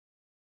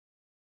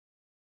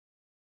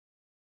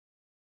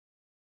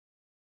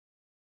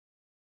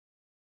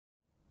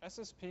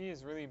SSP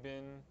has really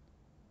been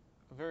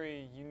a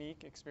very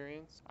unique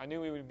experience. I knew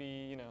we would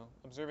be,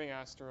 observing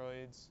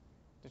asteroids,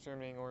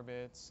 determining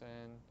orbits,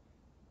 and,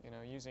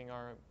 using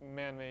our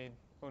man-made,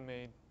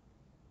 own-made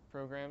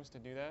programs to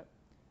do that.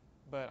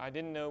 But I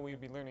didn't know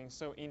we'd be learning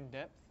so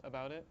in-depth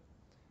about it.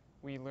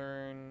 We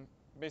learn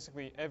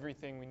basically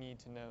everything we need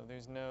to know.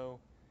 There's no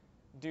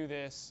do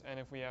this, and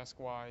if we ask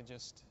why,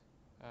 just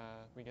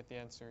we get the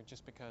answer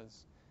just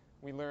because.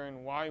 We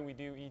learn why we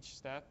do each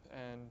step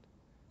and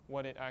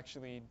what it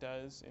actually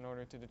does in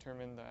order to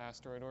determine the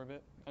asteroid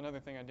orbit. Another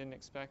thing I didn't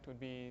expect would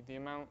be the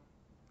amount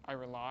I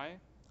rely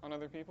on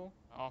other people.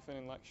 Often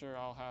in lecture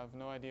I'll have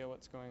no idea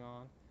what's going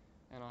on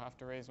and I'll have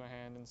to raise my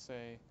hand and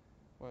say,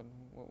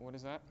 what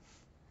is that?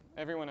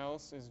 Everyone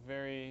else is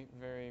very,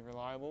 very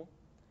reliable,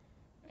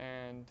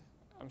 and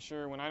I'm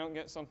sure when I don't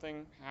get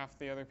something, half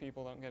the other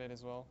people don't get it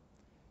as well.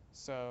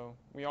 So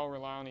we all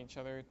rely on each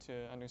other to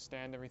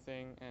understand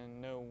everything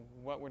and know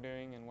what we're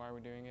doing and why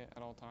we're doing it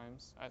at all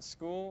times. At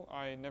school,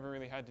 I never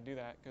really had to do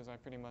that because I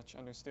pretty much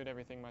understood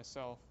everything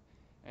myself,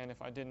 and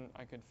if I didn't,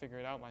 I could figure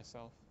it out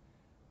myself.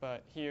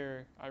 But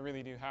here, I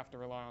really do have to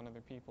rely on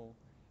other people,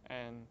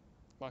 and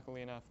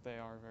luckily enough, they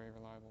are very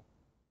reliable.